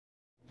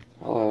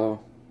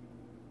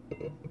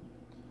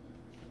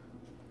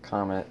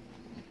Comet,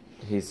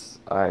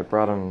 I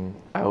brought him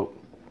out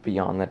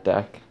beyond the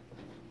deck.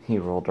 He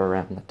rolled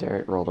around the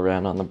dirt, rolled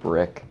around on the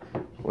brick,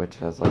 which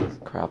has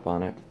like crap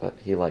on it, but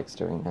he likes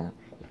doing that.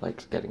 He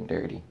likes getting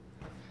dirty.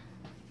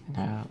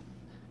 Now,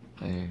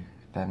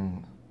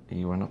 then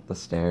he went up the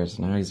stairs.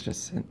 Now he's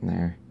just sitting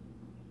there.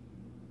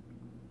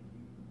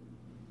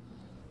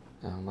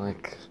 And I'm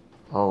like,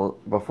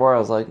 before I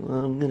was like,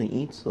 well, I'm gonna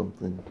eat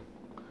something.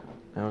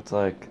 Now it's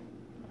like,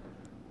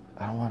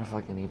 I don't want to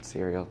fucking eat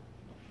cereal.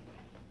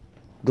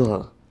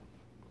 Duh.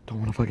 Don't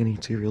want to fucking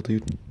eat cereal,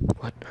 dude.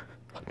 What?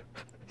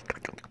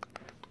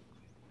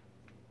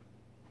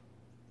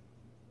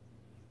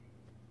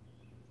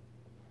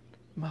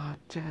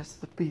 March as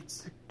the beat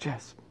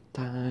suggests,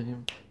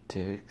 time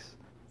ticks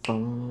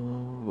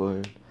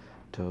forward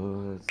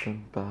towards the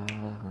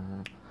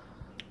bar.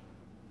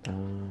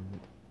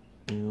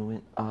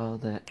 Doing all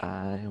that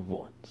I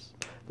want.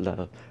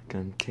 Love,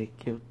 come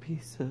take your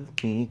piece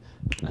of me,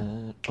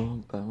 blood or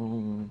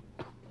bone.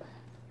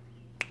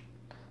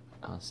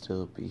 I'll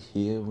still be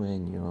here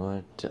when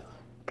you're done.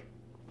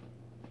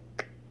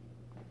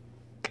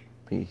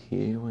 Be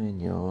here when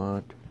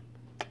you're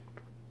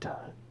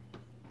done.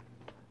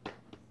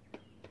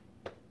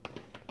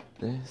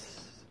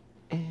 This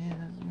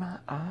is my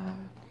eye.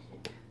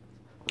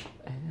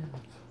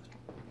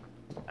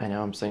 I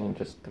know I'm singing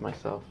just to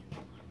myself.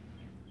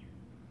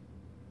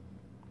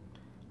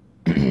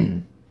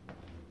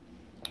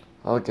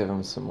 I'll give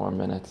him some more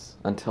minutes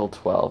until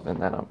 12,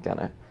 and then I'm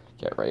gonna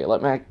get ready.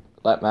 Let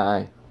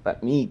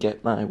me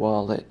get my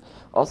wallet.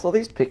 Also,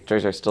 these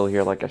pictures are still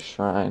here like a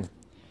shrine.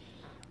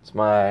 It's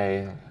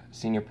my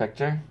senior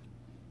picture,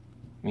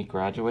 me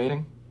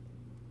graduating,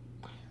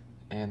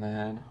 and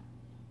then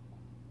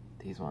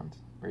these ones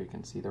where you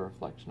can see the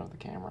reflection of the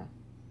camera.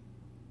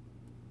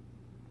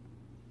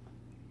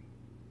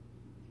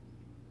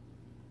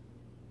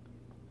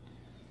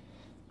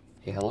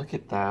 Yeah, look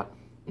at that.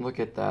 Look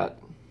at that.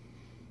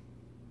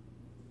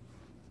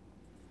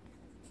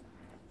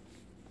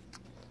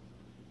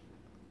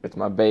 It's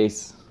my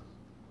base.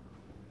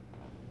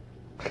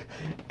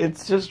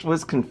 It just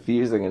was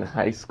confusing in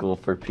high school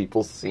for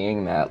people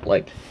seeing that,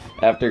 like,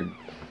 after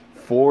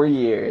 4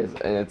 years,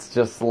 and it's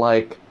just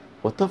like,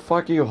 what the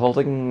fuck are you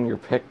holding in your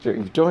picture?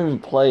 You don't even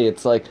play.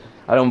 It's like,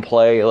 I don't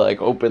play,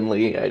 like,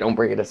 openly. I don't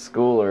bring it to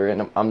school,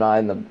 and I'm not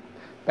in the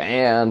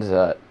band.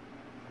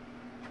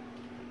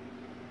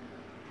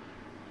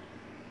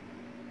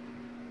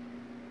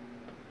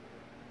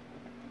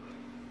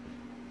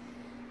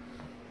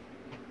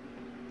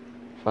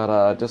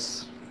 But,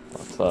 just,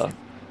 let's,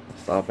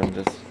 stop and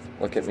just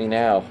look at me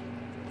now.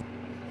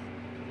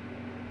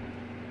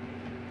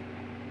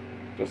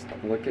 Just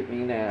look at me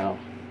now.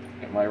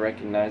 Am I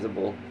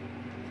recognizable?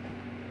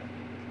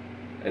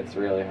 It's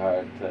really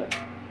hard to...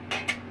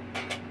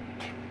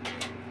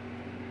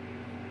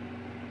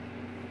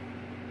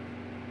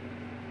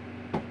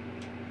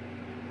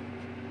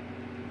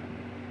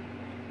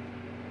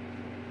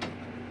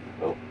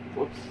 Oh,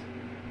 whoops.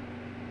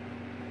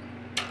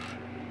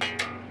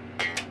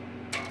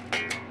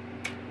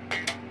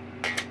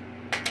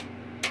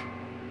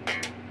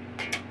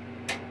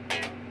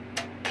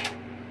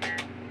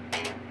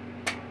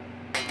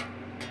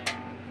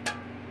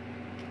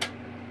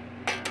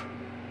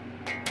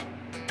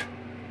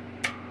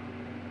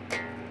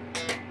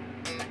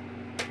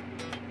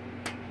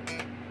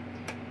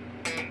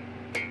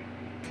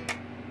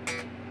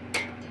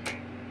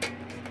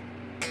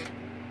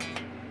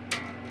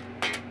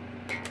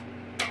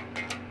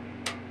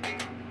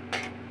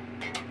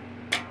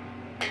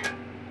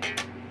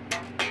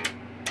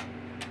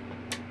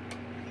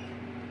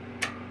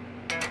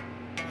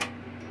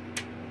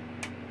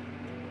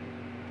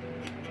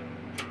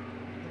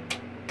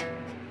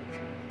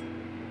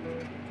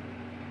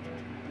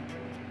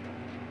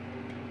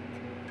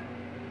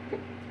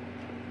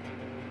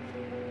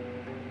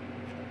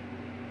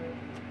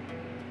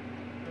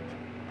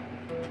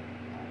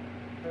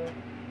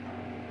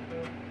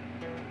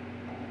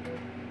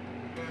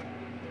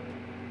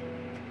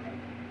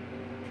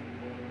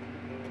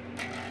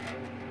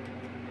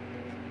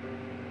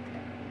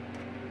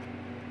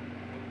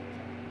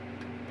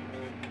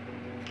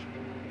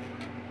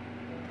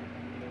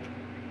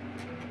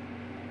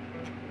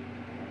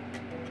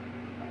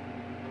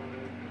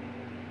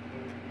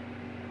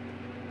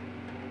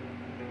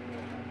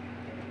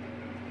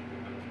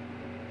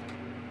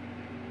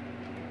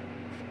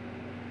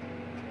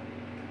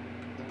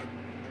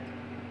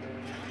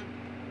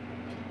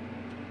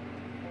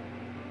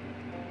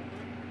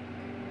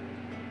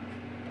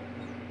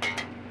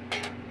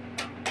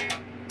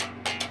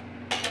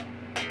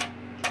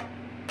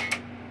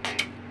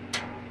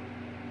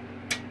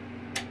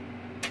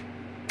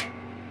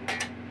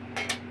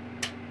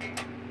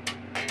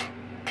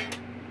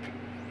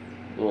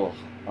 Ugh,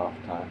 off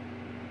time.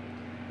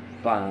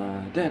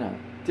 Ba dinner,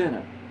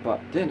 dinner,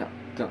 ba dinner,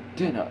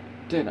 dinner,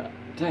 dinner,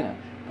 dinner.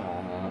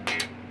 Ba.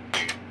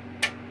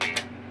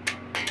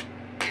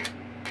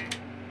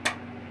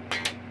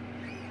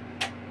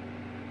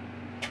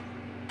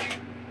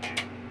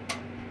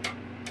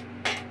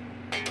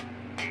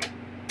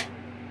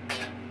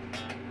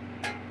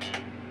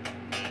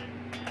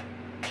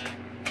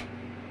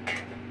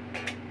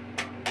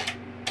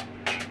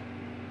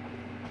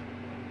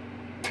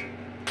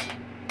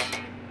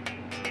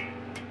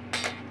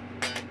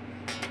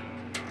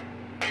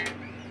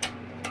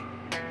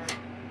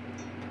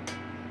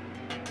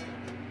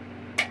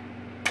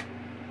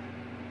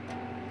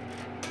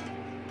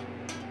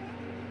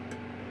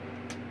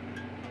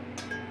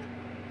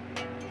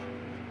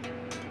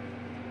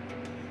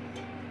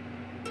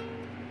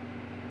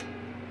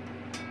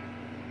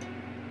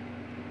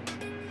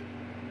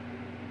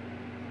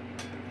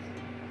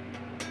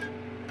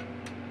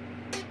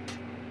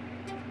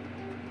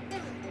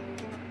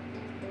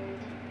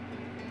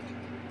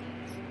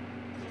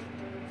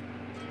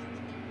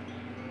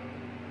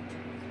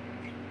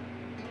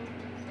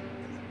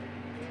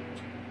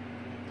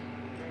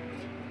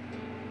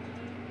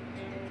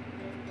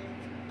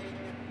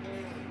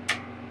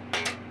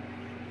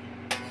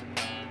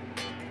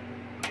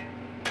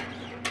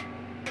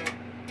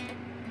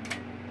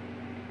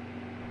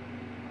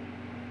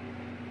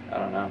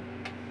 don't know.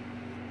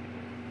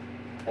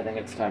 I think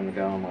it's time to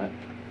go and let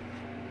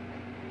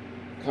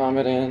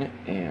Comet in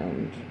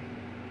and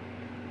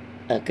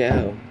a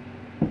go.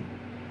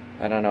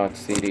 I don't know what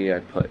CD I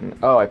put in.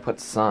 Oh, I put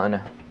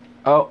Sun.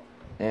 Oh,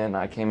 and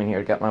I came in here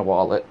to get my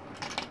wallet.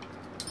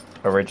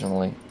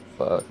 Originally.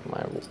 Fuck,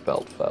 my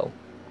belt fell.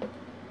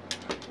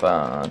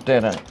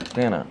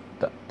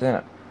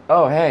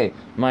 Oh, hey,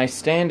 my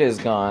stand is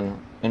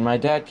gone, and my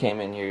dad came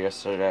in here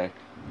yesterday.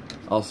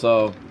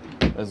 Also,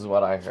 this is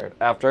what I heard.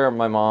 After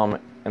my mom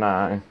and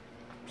I,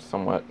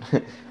 somewhat,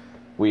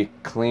 we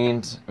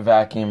cleaned,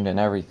 vacuumed, and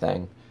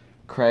everything,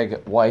 Craig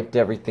wiped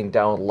everything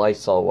down with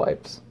Lysol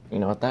wipes. You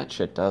know what that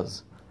shit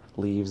does?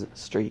 Leaves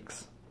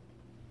streaks.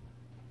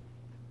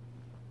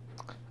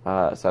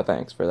 So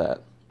thanks for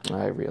that.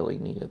 I really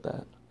needed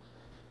that.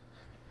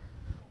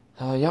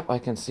 Yep, I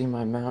can see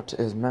my mount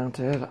is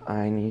mounted.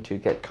 I need to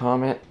get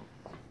Comet.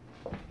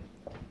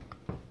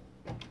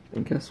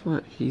 And guess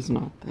what? He's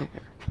not there.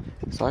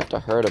 So I have to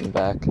herd him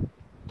back. I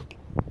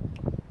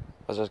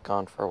was just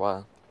gone for a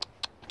while.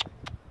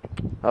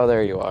 Oh,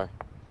 there you are.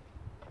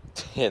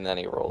 And then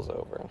he rolls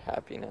over in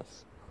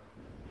happiness.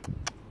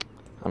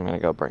 I'm gonna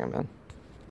go bring him in.